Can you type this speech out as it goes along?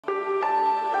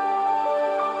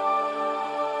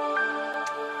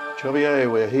Xavier,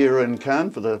 we're here in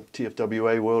Cannes for the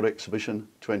TFWA World Exhibition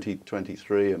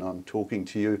 2023, and I'm talking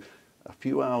to you a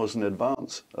few hours in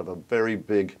advance of a very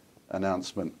big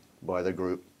announcement by the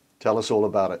group. Tell us all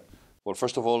about it. Well,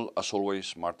 first of all, as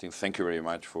always, Martin, thank you very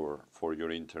much for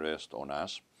your interest on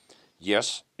us.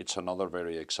 Yes, it's another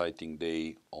very exciting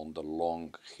day on the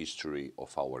long history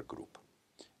of our group.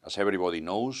 As everybody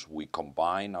knows, we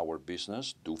combine our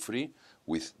business, Dufry,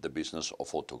 with the business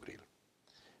of Autogrill.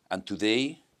 And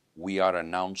today, we are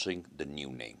announcing the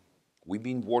new name. We've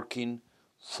been working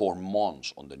for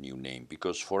months on the new name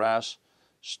because for us,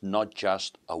 it's not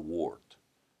just a word.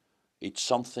 It's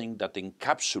something that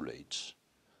encapsulates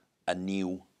a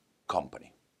new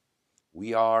company.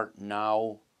 We are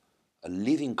now a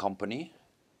leading company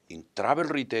in travel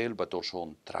retail, but also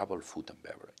on travel food and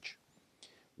beverage,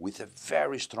 with a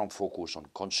very strong focus on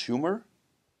consumer,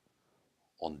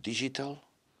 on digital,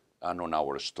 and on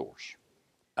our stores.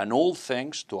 And all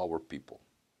thanks to our people.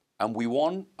 And we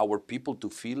want our people to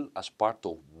feel as part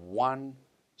of one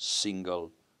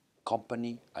single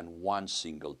company and one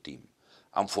single team.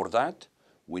 And for that,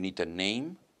 we need a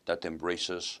name that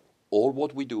embraces all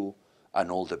what we do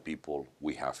and all the people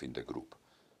we have in the group.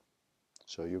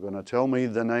 So you're going to tell me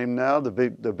the name now, the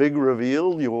big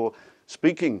reveal. You're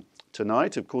speaking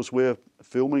tonight. Of course, we're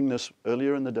filming this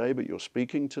earlier in the day, but you're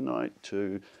speaking tonight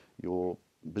to your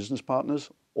business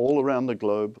partners all around the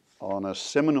globe on a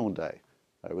seminal day,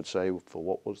 I would say, for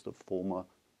what was the former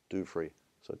Dufry.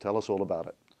 So tell us all about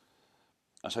it.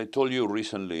 As I told you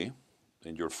recently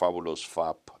in your fabulous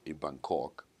FAP in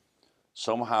Bangkok,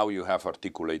 somehow you have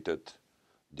articulated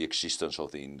the existence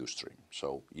of the industry.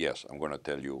 So yes, I'm going to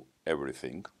tell you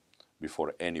everything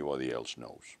before anybody else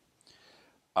knows.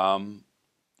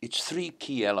 It's three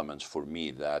key elements for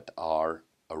me that are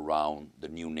around the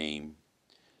new name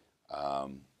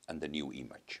and the new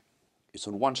image. It's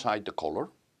on one side the color.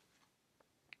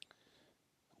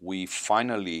 We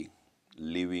finally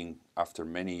living after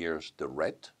many years the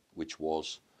red, which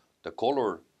was the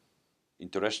color,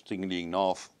 interestingly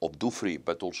enough, of Dufry,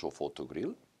 but also of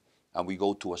Autogrill. And we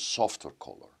go to a softer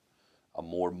color, a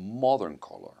more modern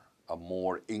color, a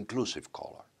more inclusive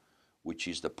color, which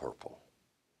is the purple.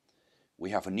 We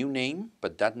have a new name,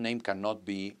 but that name cannot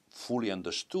be fully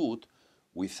understood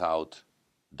without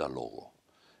the logo.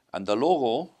 And the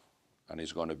logo, and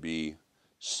it's going to be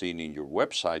seen in your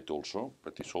website also,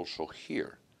 but it's also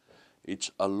here. It's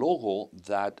a logo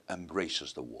that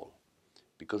embraces the world.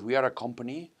 Because we are a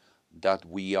company that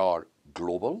we are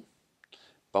global,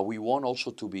 but we want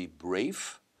also to be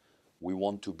brave, we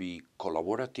want to be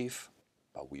collaborative,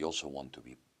 but we also want to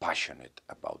be passionate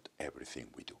about everything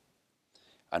we do.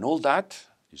 And all that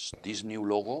is this new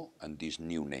logo and this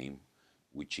new name,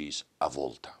 which is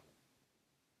Avolta.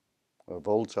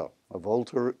 Avolta.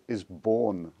 Avolta is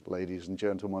born, ladies and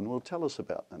gentlemen. Well, tell us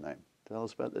about the name. Tell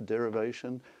us about the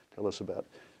derivation. Tell us about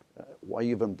why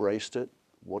you've embraced it.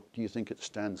 What do you think it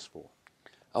stands for?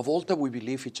 Avolta, we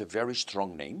believe it's a very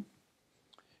strong name.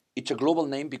 It's a global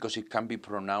name because it can be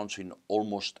pronounced in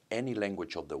almost any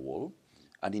language of the world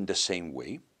and in the same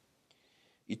way.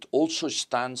 It also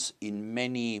stands in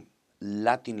many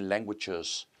Latin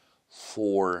languages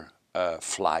for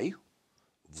fly.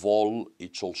 Vol,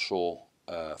 it's also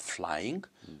flying,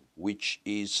 which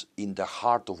is in the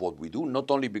heart of what we do, not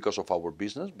only because of our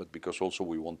business, but because also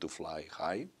we want to fly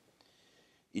high.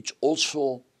 It's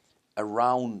also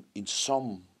around, in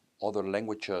some other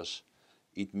languages,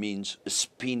 it means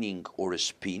spinning or a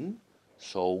spin,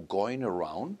 so going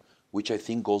around, which I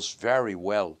think goes very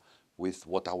well with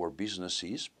what our business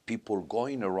is, people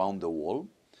going around the world.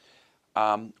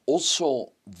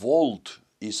 Also, volt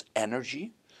is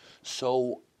energy.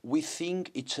 So we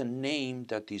think it's a name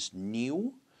that is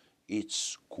new,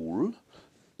 it's cool,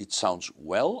 it sounds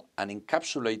well, and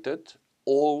encapsulated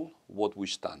all what we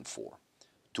stand for.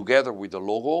 Together with the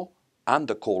logo and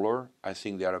the color, I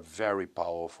think they are a very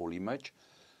powerful image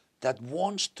that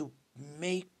wants to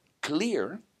make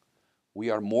clear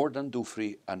we are more than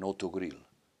Dufry and Autogrill.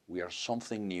 We are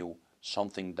something new,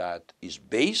 something that is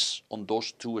based on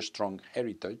those two strong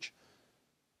heritage,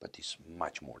 but is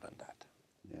much more than that.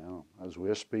 Yeah, as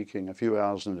we're speaking a few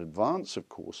hours in advance, of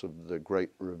course, of the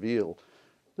great reveal,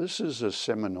 this is a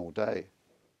seminal day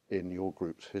in your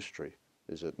group's history,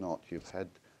 is it not? You've had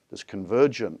this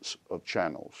convergence of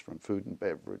channels from food and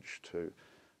beverage to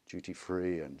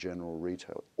duty-free and general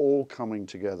retail, all coming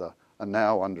together and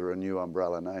now under a new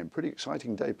umbrella name. Pretty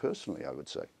exciting day personally, I would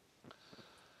say.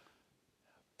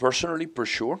 Personally, for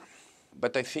sure,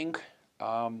 but I think,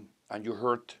 and you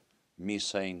heard me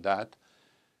saying that,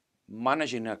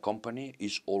 managing a company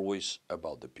is always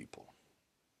about the people.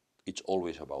 It's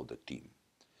always about the team.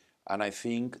 And I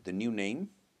think the new name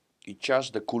is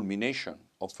just the culmination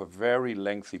of a very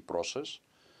lengthy process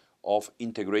of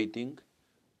integrating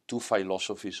two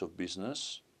philosophies of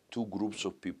business, two groups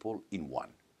of people in one.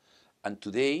 And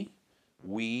today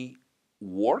we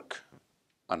work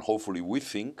and hopefully we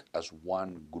think as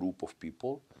one group of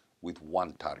people with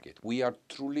one target. We are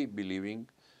truly believing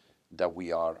that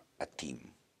we are a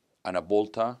team. And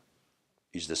Avolta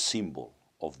is the symbol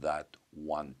of that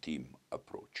one team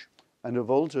approach. And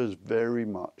Avolta is very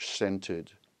much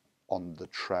centered on the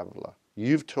traveler.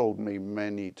 You've told me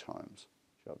many times,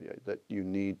 Xavier, that you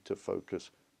need to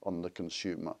focus on the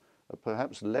consumer, a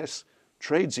perhaps less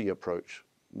tradesy approach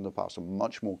in the past, a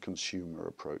much more consumer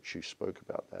approach. You spoke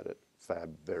about that at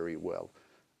FAB very well.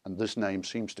 And this name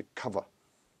seems to cover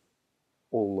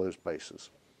all those bases.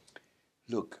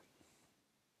 Look,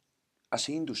 as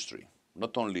an industry,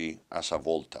 not only as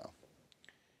Avolta,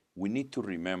 we need to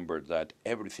remember that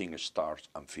everything starts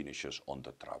and finishes on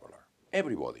the traveler.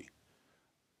 Everybody,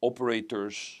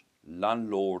 operators,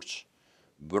 landlords,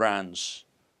 brands,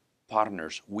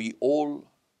 partners, we all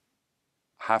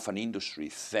have an industry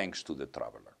thanks to the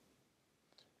traveler.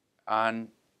 And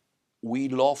we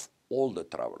love all the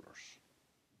travelers.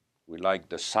 We like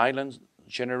the silent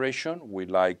generation, we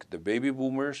like the baby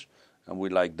boomers, and we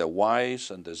like the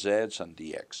Ys and the Zs and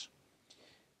the X.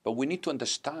 But we need to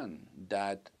understand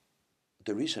that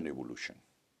there is an evolution.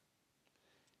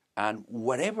 And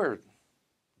wherever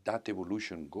that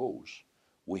evolution goes,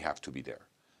 we have to be there.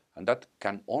 And that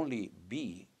can only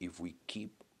be if we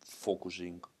keep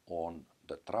focusing on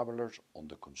the travelers, on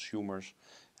the consumers,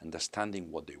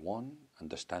 understanding what they want,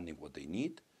 understanding what they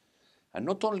need, and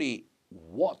not only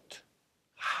what,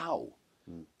 how.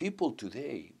 People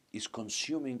today is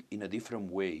consuming in a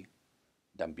different way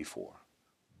than before.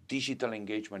 Digital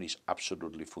engagement is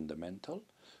absolutely fundamental.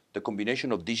 The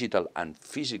combination of digital and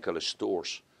physical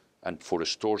stores, and for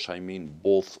stores I mean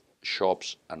both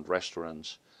shops and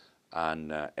restaurants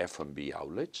and F&B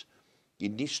outlets,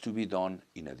 it needs to be done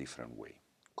in a different way.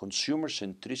 Consumer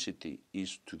centricity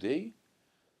is today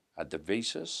at the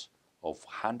basis of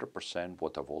 100%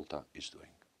 what Avolta is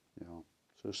doing. Yeah.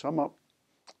 So to sum up,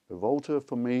 Avolta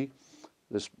for me,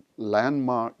 this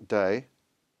landmark day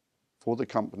for the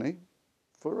company,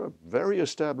 for a very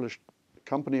established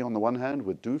company on the one hand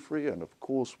with Dufry and of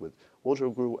course with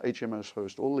Autogrill, HMS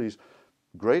Host, all these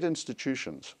great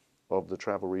institutions of the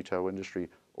travel retail industry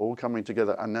all coming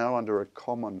together and now under a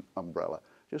common umbrella.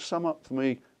 Just sum up for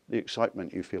me the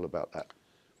excitement you feel about that.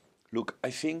 Look, I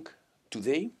think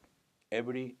today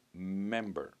every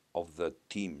member of the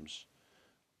teams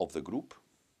of the group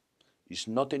is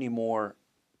not anymore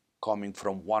coming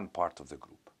from one part of the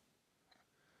group.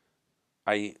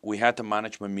 We had a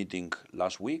management meeting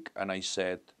last week and I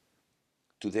said,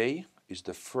 today is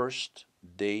the first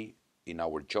day in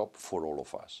our job for all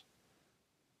of us.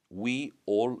 We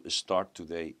all start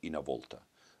today in Avolta.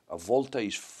 Avolta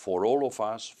is for all of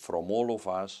us, from all of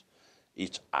us,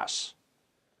 it's us.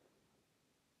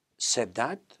 Said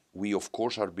that, we of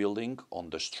course are building on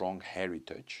the strong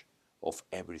heritage of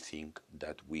everything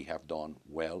that we have done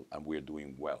well and we're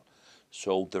doing well.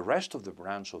 So the rest of the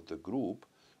brands of the group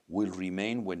will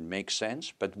remain when it makes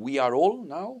sense, but we are all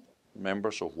now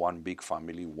members of one big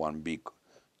family, one big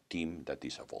team that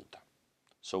is Avolta.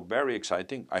 So very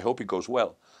exciting. I hope it goes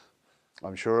well.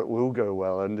 I'm sure it will go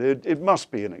well, and it must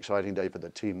be an exciting day for the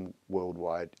team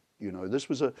worldwide. You know, this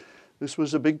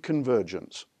was a big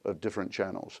convergence of different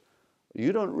channels.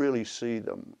 You don't really see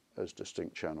them as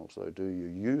distinct channels, though, do you?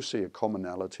 You see a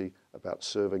commonality about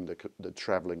serving the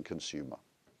traveling consumer.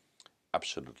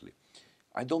 Absolutely.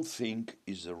 I don't think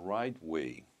it's the right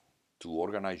way to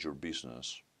organize your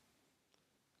business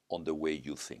on the way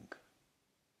you think.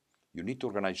 You need to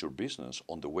organize your business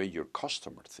on the way your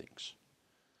customer thinks.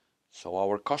 So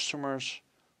our customers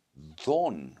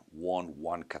don't want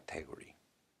one category.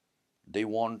 They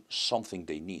want something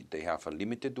they need. They have a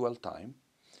limited dwell time,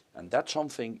 and that's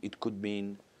something, it could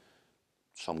mean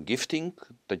some gifting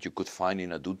that you could find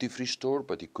in a duty-free store,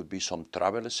 but it could be some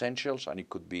travel essentials, and it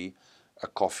could be a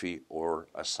coffee or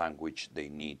a sandwich they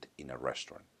need in a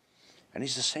restaurant. And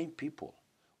it's the same people.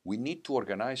 We need to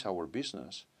organize our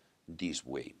business this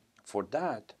way. For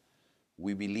that,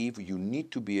 we believe you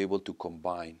need to be able to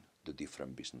combine the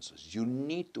different businesses. You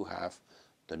need to have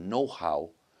the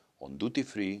know-how on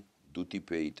duty-free,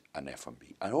 duty-paid, and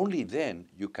F&B. And only then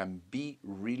you can be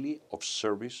really of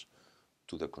service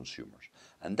to the consumers.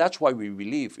 And that's why we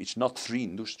believe it's not three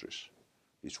industries.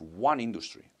 It's one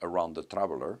industry around the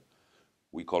traveler.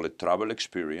 We call it travel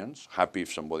experience. Happy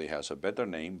if somebody has a better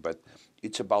name, but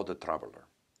it's about the traveler.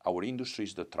 Our industry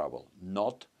is the travel,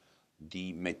 not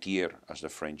the métier, as the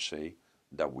French say,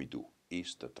 that we do,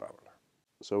 is the traveler.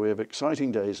 So we have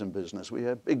exciting days in business. We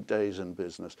have big days in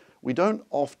business. We don't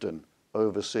often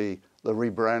oversee the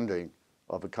rebranding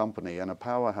of a company, and a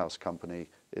powerhouse company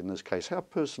in this case. How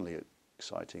personally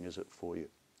exciting is it for you?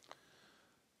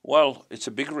 Well, it's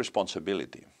a big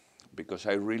responsibility because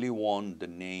I really want the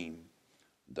name,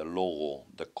 the logo,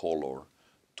 the color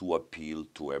to appeal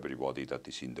to everybody that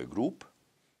is in the group.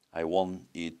 I want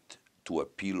it to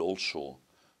appeal also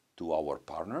to our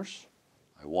partners.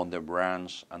 I want the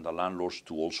brands and the landlords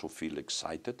to also feel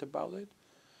excited about it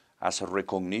as a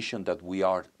recognition that we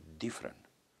are different.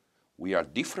 We are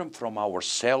different from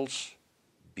ourselves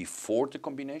before the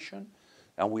combination,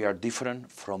 and we are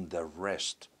different from the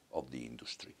rest of the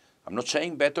industry. I'm not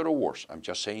saying better or worse, I'm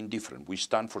just saying different. We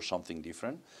stand for something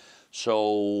different.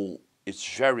 So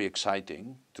it's very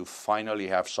exciting to finally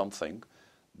have something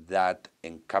that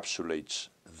encapsulates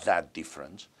that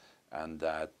difference, and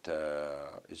that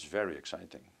is very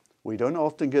exciting. We don't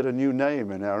often get a new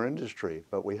name in our industry,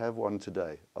 but we have one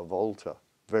today, Avolta.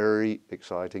 Very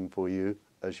exciting for you,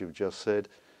 as you've just said.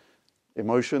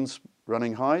 Emotions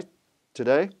running high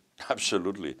today?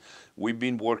 Absolutely. We've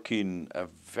been working a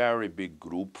very big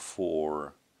group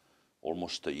for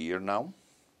almost a year now.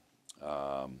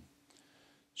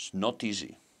 It's not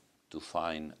easy to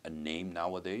find a name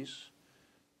nowadays.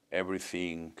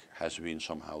 Everything has been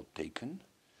somehow taken.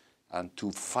 And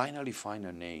to finally find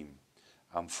a name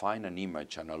and find an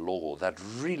image and a logo that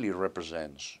really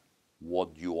represents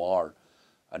what you are,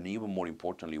 and even more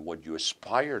importantly, what you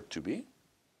aspire to be,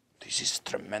 this is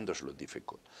tremendously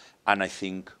difficult. And I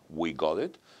think we got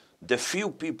it. The few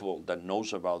people that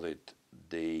knows about it,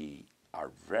 they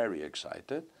are very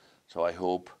excited. So I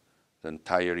hope the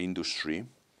entire industry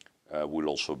will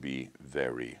also be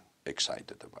very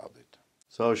excited about it.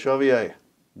 So Xavier,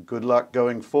 good luck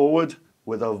going forward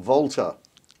with Avolta.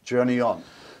 Journey on.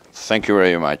 Thank you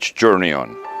very much. Journey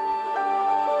on.